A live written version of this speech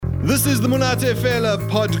This is the Monate Fela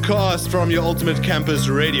podcast from your ultimate campus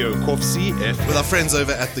radio, KOFC FM. With our friends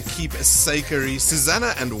over at the Keep Sakery,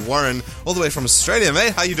 Susanna and Warren, all the way from Australia.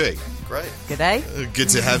 Mate, how are you doing? Great. G'day. Good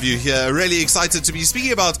to have you here. Really excited to be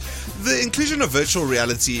speaking about the inclusion of virtual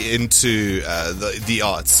reality into the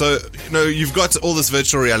arts. So, you've got all this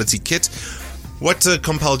virtual reality kit. What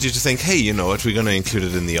compelled you to think, hey, you know what, we're going to include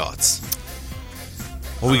it in the arts?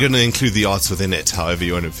 Or we're going to include the arts within it, however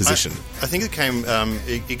you want to position. I think it came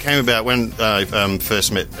about when I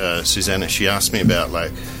first met Susanna. She asked me about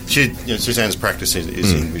Susanna's practice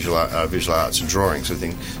is in visual arts and drawing sort of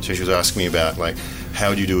thing. So she was asking me about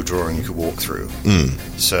how do you do a drawing you could walk through.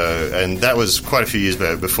 So, and that was quite a few years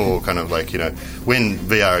before when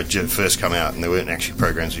VR had first come out and there weren't actually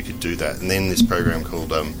programs you could do that. And then this program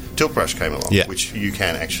called Tilt Brush came along, which you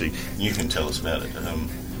can tell us about it,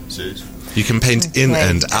 Suze. You can paint in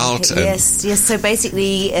and out. Yes. So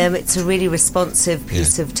basically, it's a really responsive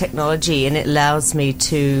piece of technology, and it allows me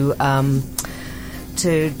to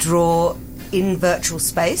draw in virtual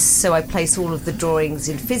space. So I place all of the drawings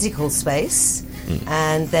in physical space,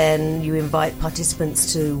 and then you invite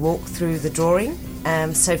participants to walk through the drawing.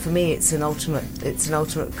 So for me, it's an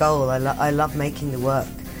ultimate goal. I love making the work.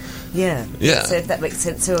 Yeah. So if that makes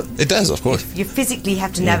sense. So it does, of course. You physically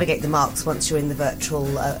have to navigate the marks once you're in the virtual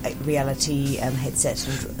reality headset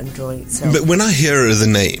and drawing itself. But when I hear the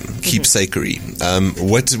name, Keep Sakery,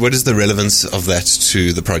 what is the relevance of that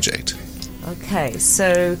to the project? Okay,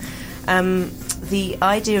 so the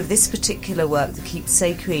idea of this particular work, the Keep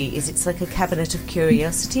Sakery, is it's like a cabinet of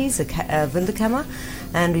curiosities, a Wunderkammer,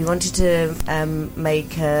 and we wanted to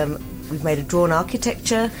we've made a drawn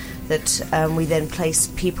architecture that we then place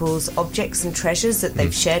people's objects and treasures that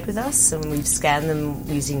they've shared with us, and we've scanned them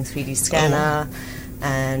using a 3D scanner,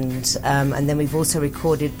 and then we've also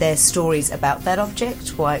recorded their stories about that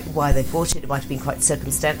object, why they bought it. It might have been quite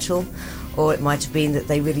circumstantial, or it might have been that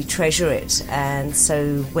they really treasure it. And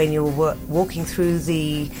so when you're walking through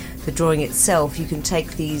the drawing itself, you can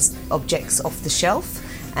take these objects off the shelf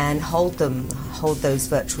and hold those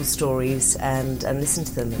virtual stories and listen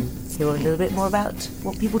to them and hear a little bit more about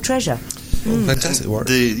what people treasure. Fantastic work.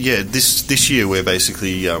 This year we're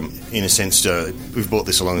basically, in a sense, we've brought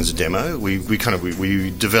this along as a demo. We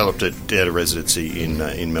developed it at a residency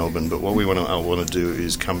in Melbourne, but what we want to do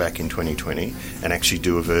is come back in 2020 and actually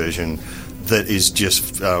do a version that is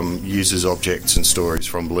just uses objects and stories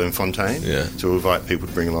from Bloemfontein. To invite people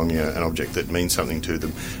to bring along an object that means something to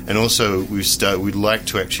them. And also we'd like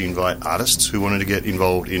to actually invite artists who wanted to get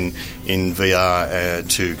involved in VR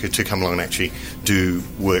to come along and actually do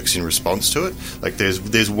works in response to it. Like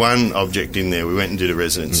there's one object in there. We went and did a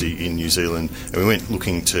residency in New Zealand, and we went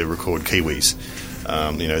looking to record kiwis.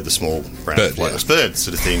 The small brown flightless bird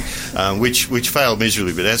sort of thing, which failed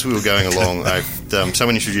miserably. But as we were going along,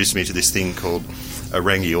 someone introduced me to this thing called a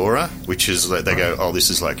Rangiora, which is they go, oh, this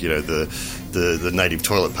is like the native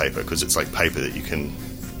toilet paper, because it's like paper that you can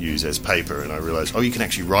use as paper. And I realised, you can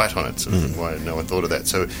actually write on it. So why no one thought of that?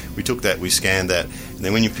 So we took that, we scanned that, and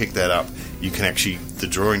then when you pick that up, you can actually, the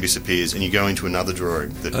drawing disappears, and you go into another drawing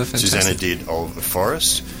that Susanna did of a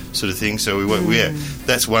forest sort of thing. So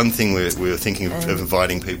that's one thing we were thinking of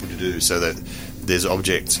inviting people to do, so that there's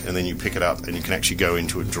objects, and then you pick it up, and you can actually go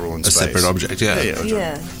into a drawn space. A separate object,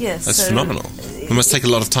 That's phenomenal. It must take a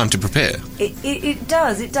lot of time to prepare. It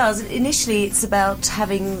does. Initially, it's about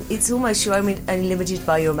it's almost you're only limited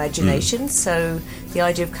by your imagination. So the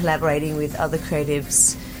idea of collaborating with other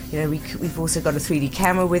creatives. We've also got a 3D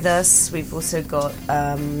camera with us. We've also got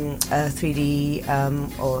a 3D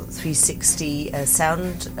or 360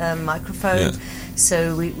 sound microphone.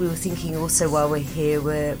 So we were thinking also, while we're here,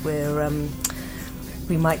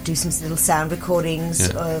 we might do some little sound recordings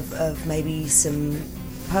of maybe some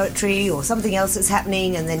poetry or something else that's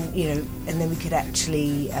happening, and then we could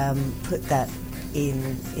actually put that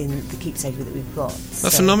in the Keep Sakery that we've got.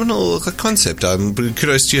 A phenomenal concept.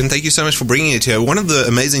 Kudos to you, and thank you so much for bringing it here. One of the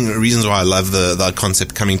amazing reasons why I love the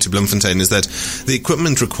concept coming to Bloemfontein is that the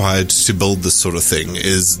equipment required to build this sort of thing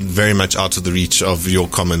is very much out of the reach of your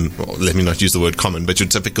common, well, let me not use the word common, but your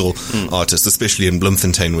typical artist, especially in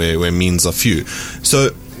Bloemfontein where means are few. So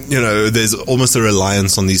there's almost a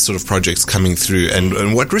reliance on these sort of projects coming through.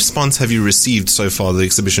 And what response have you received so far? The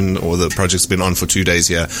exhibition or the project's been on for 2 days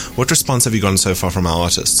here. What response have you gotten so far from our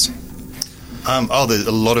artists? There's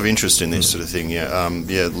a lot of interest in this sort of thing. Yeah,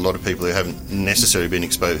 a lot of people who haven't necessarily been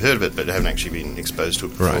heard of it, but haven't actually been exposed to it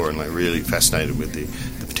before, Right. and like really fascinated with the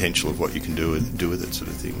potential of what you can do with it, sort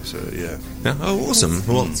of thing. So yeah. Oh, awesome.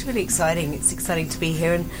 Well, It's really exciting. It's exciting to be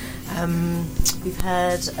here, and we've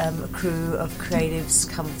had a crew of creatives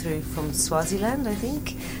come through from Swaziland, I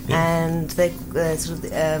think, and they're sort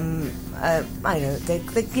of I don't know,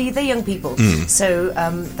 they're young people, so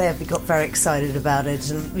they've got very excited about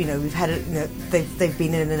it, and we've had it. They've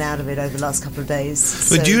been in and out of it over the last couple of days.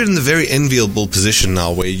 but you're in the very enviable position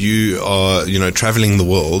now where you are, traveling the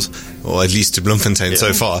world, or at least to Bloemfontein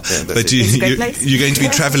so far. Yeah, that's but it. It's a great place. you're going to be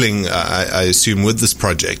traveling, I assume, with this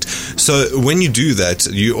project. So when you do that,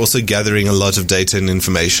 you're also gathering a lot of data and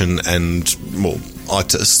information and, well,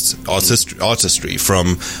 artistry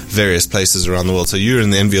from various places around the world. So you're in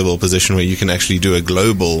the enviable position where you can actually do a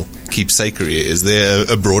global keepsakery. Is there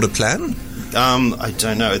a broader plan? I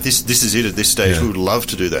don't know. This is it at this stage. Yeah. We would love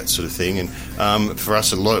to do that sort of thing, and for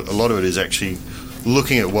us, a lot of it is actually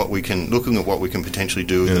looking at what we can potentially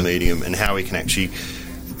do with the medium, and how we can actually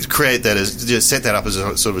create that set that up as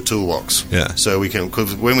a sort of a toolbox. Yeah. So we can,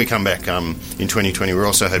 because when we come back in 2020, we're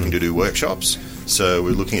also hoping to do workshops. So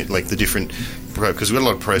we're looking at like the different, because we've got a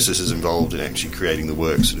lot of processes involved in actually creating the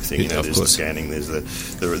work, sort of thing. Yeah, of there's course. the scanning, there's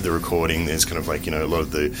the recording, there's kind of like a lot of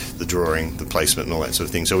the drawing, the placement, and all that sort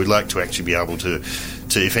of thing. So we'd like to actually be able to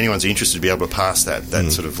if anyone's interested, to be able to pass that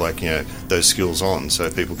sort of like those skills on,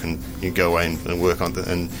 so people can go away and work on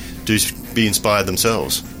and be inspired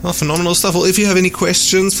themselves. Well, phenomenal stuff. Well, if you have any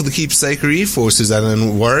questions for the Keepsakery for Susanna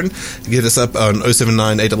and Warren, get us up on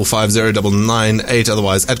 079-855-0998.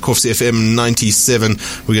 Otherwise, at Corfs FM 97,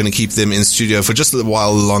 we're going to keep them in studio for just a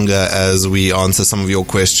while longer as we answer some of your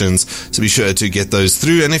questions. So be sure to get those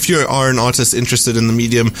through. And if you are an artist interested in the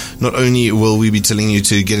medium, not only will we be telling you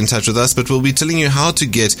to get in touch with us, but we'll be telling you how to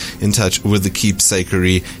get in touch with the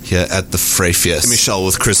Keepsakery here at the Freyfiest. Michelle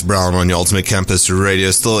with Chris Brown on your Ultimate Campus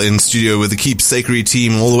Radio, still in studio with the Keepsakery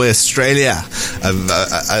team all the way Australia.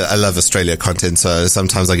 I love Australia content, so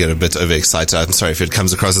sometimes I get a bit overexcited. I'm sorry if it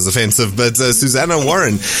comes across as offensive, but Susanna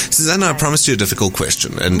Warren. Susanna, I promised you a difficult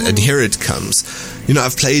question, and here it comes.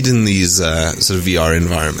 I've played in these sort of VR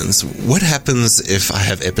environments. What happens if I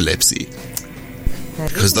have epilepsy?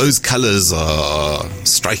 Because those colors are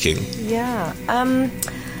striking. Yeah.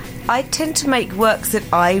 I tend to make works that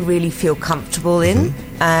I really feel comfortable in,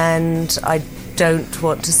 and I don't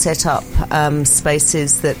want to set up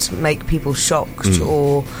spaces that make people shocked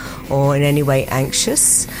or in any way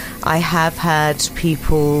anxious. I have had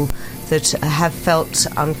people that have felt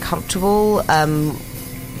uncomfortable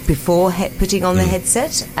before putting on the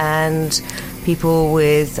headset, and people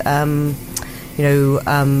with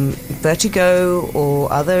vertigo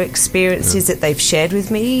or other experiences that they've shared with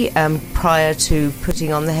me prior to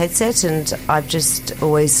putting on the headset, and I've just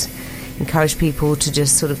always encouraged people to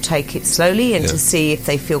just sort of take it slowly and to see if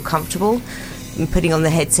they feel comfortable. In putting on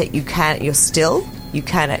the headset, you can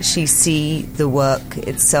actually see the work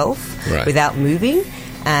itself without moving,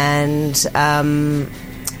 and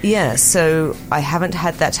so I haven't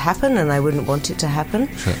had that happen, and I wouldn't want it to happen.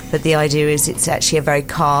 Sure. But the idea is it's actually a very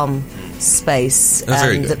calm space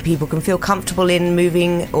that people can feel comfortable in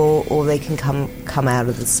moving, or they can come out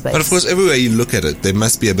of the space. But of course, everywhere you look at it, there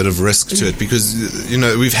must be a bit of risk to it, because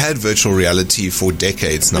we've had virtual reality for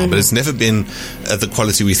decades now, but it's never been at the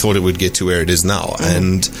quality we thought it would get to where it is now.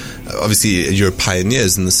 And obviously, you're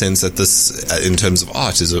pioneers in the sense that this, in terms of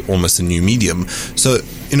art, is almost a new medium. So,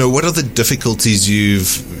 what are the difficulties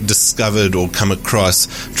you've discovered or come across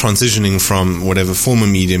transitioning from whatever former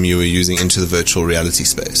medium you were using into the virtual reality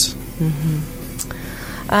space?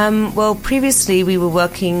 Well, previously we were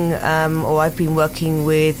working, or I've been working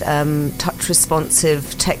with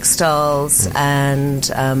touch-responsive textiles and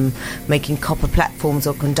making copper platforms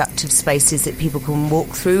or conductive spaces that people can walk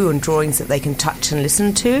through, and drawings that they can touch and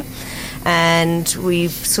listen to. And we've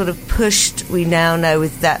sort of pushed, we now know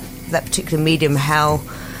with that particular medium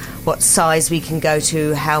what size we can go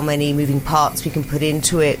to, how many moving parts we can put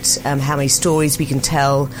into it, how many stories we can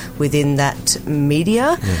tell within that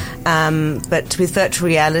media. But with virtual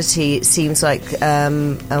reality, it seems like, with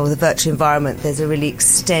a virtual environment, there's a really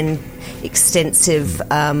extensive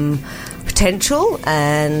potential,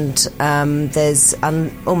 and there's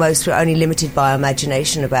almost, we're only limited by our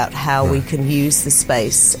imagination about how we can use the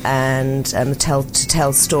space and to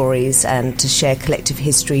tell stories and to share collective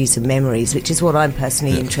histories and memories, which is what I'm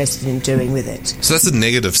personally interested in doing with it. So that's the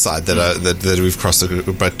negative side that we've crossed,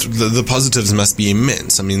 but the positives must be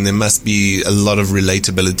immense. I mean, there must be a lot of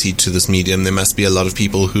relatability to this medium. There must be a lot of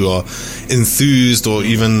people who are enthused or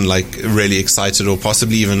even like really excited or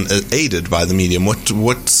possibly even aided by the medium.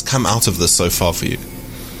 What's come out of this so far for you?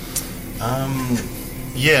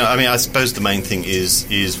 Yeah, I mean, I suppose the main thing is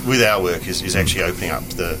with our work is actually opening up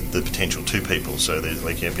the potential to people. So there's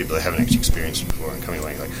people that haven't actually experienced it before and coming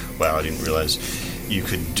away like, wow, I didn't realise you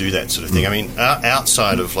could do that sort of thing. I mean,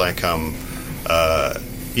 outside of and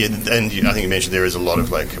I think you mentioned there is a lot of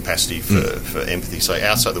capacity for empathy. So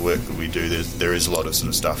outside the work that we do, there is a lot of sort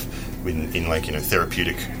of stuff in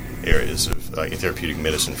therapeutic areas of therapeutic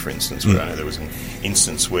medicine, for instance. Where I know there was an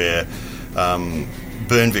instance where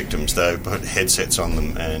burn victims, they put headsets on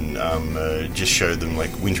them and just showed them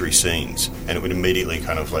wintry scenes, and it would immediately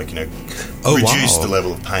kind of reduce the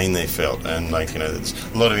level of pain they felt. And there's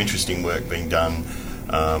a lot of interesting work being done.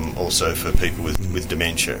 Also for people with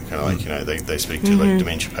dementia, kind of they speak to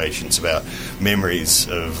dementia patients about memories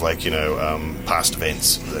of past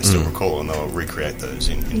events that they still recall, and they'll recreate those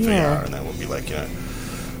in VR, and that will be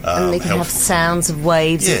and they can have sounds of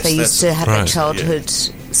waves if they used to have their childhood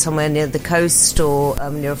somewhere near the coast or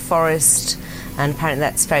near a forest, and apparently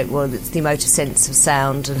that's it's the emotive sense of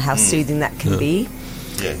sound and how soothing that can be.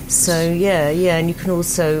 Yeah. So and you can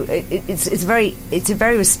also it's a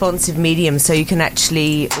very responsive medium. So you can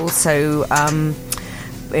actually also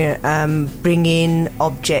bring in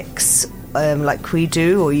objects like we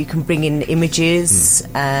do, or you can bring in images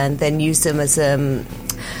and then use them as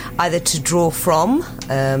either to draw from,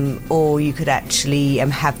 or you could actually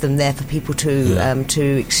have them there for people to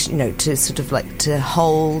sort of to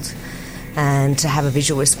hold and to have a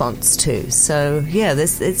visual response to. So I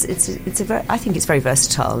think it's very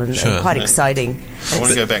versatile and quite exciting. I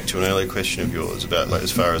want to go back to an earlier question of yours about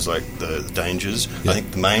as far as the dangers. I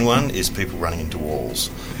think the main one is people running into walls.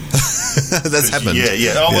 That's happened.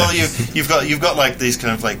 Yeah. Oh well, you've got these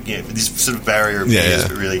kind of this sort of barrier appears,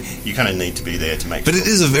 but really you kind of need to be there to make. But it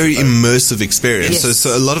is a very immersive experience. Yes.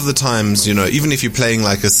 So a lot of the times, even if you're playing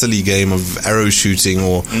a silly game of arrow shooting,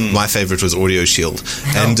 or my favorite was Audio Shield,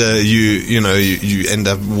 and you end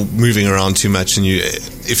up moving around too much, and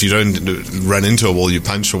if you don't run into a wall, you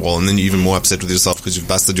punch a wall, and then you're even more upset with yourself because you've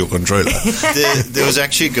busted your controller. There was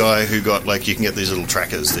actually a guy who got you can get these little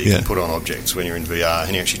trackers that you can put on objects when you're in VR,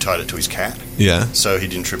 and he actually tied it to his cat. Yeah. So he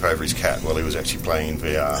didn't trip over his cat while he was actually playing in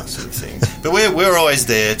VR, sort of thing. But we're always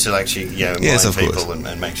there to actually remind people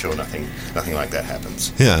and make sure nothing like that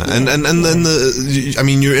happens. Yeah, and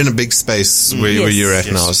then you're in a big space where you're at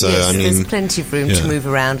now, so there's plenty of room to move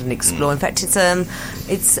around and explore. In fact,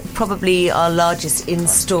 it's probably our largest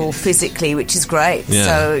install physically, which is great. Yeah.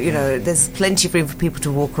 So there's plenty of room for people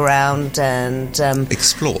to walk around and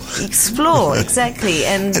explore exactly.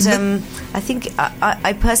 And I think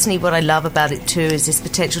I personally, what I love about it too is this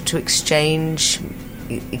potential to exchange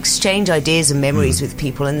ideas and memories with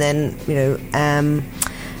people, and then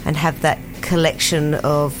and have that collection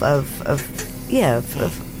of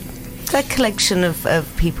that collection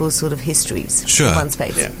of people's sort of histories in one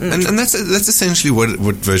space. Yeah. And that's essentially what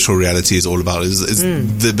virtual reality is all about, is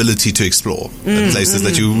the ability to explore places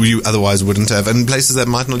that you otherwise wouldn't have, and places that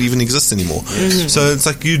might not even exist anymore. So it's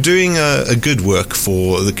you're doing a good work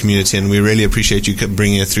for the community, and we really appreciate you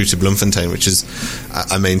bringing it through to Bloemfontein, which is,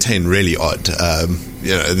 I maintain, really odd.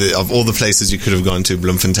 Of all the places you could have gone to,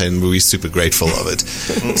 Bloemfontein, we're super grateful of it.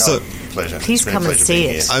 So pleasure. Please come and see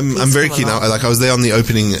it. I'm very keen. I was there on the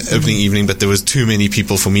opening evening, but there was too many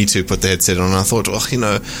people for me to put the headset on. And I thought,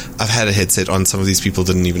 I've had a headset on. Some of these people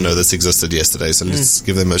didn't even know this existed yesterday, so let's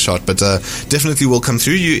give them a shot. But definitely we'll come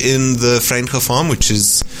through you in the Fraenkel farm, which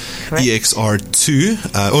is correct.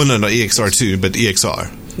 EXR2. Not EXR2, but EXR.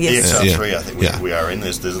 Yes. EXR3, I think we are in.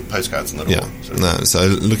 There's postcards in the door. So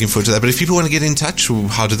looking forward to that. But if people want to get in touch,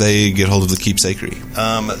 how do they get hold of the Keepsakery?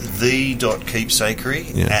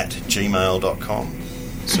 The.keepsakery at gmail.com.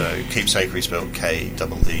 So Keepsakery spelled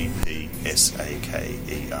KEEPSAKERY.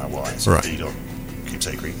 So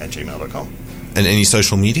the.keepsakery at gmail.com. And any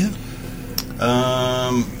social media?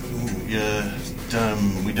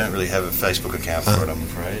 We don't really have a Facebook account for it, I'm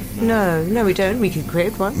afraid. No, we don't. We can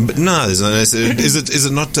create one. But no, there's no. Is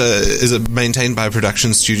it not? Is it maintained by a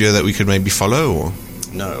production studio that we could maybe follow? Or?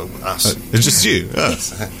 No, us. It's just you.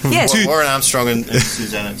 Yes. Warren Armstrong and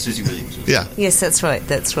Susie Williams. Yeah. Yes, that's right. On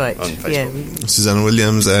Facebook. Susanna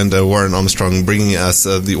Williams and Warren Armstrong bringing us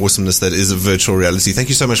the awesomeness that is virtual reality. Thank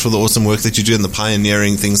you so much for the awesome work that you do and the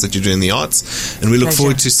pioneering things that you do in the arts. And we look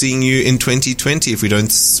forward to seeing you in 2020. If we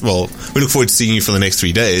don't, we look forward to seeing you for the next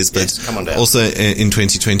 3 days. But come on down. Also in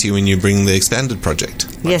 2020 when you bring the expanded project.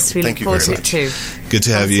 Yes, we look forward to it too. Good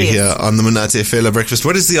to have you here on the Monate Fela Breakfast.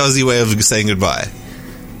 What is the Aussie way of saying goodbye?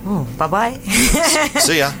 Oh, bye-bye.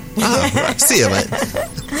 See ya. Right. See ya, mate.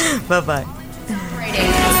 Bye-bye.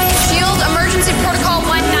 Shield Emergency Protocol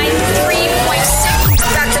 193.6.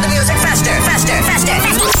 Back to the music. Faster.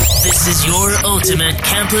 This is your ultimate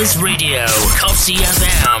campus radio, Kopsy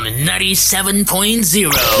FM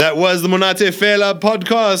 97.0. That was the Monate Fela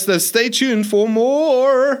podcast. Stay tuned for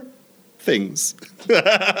more things.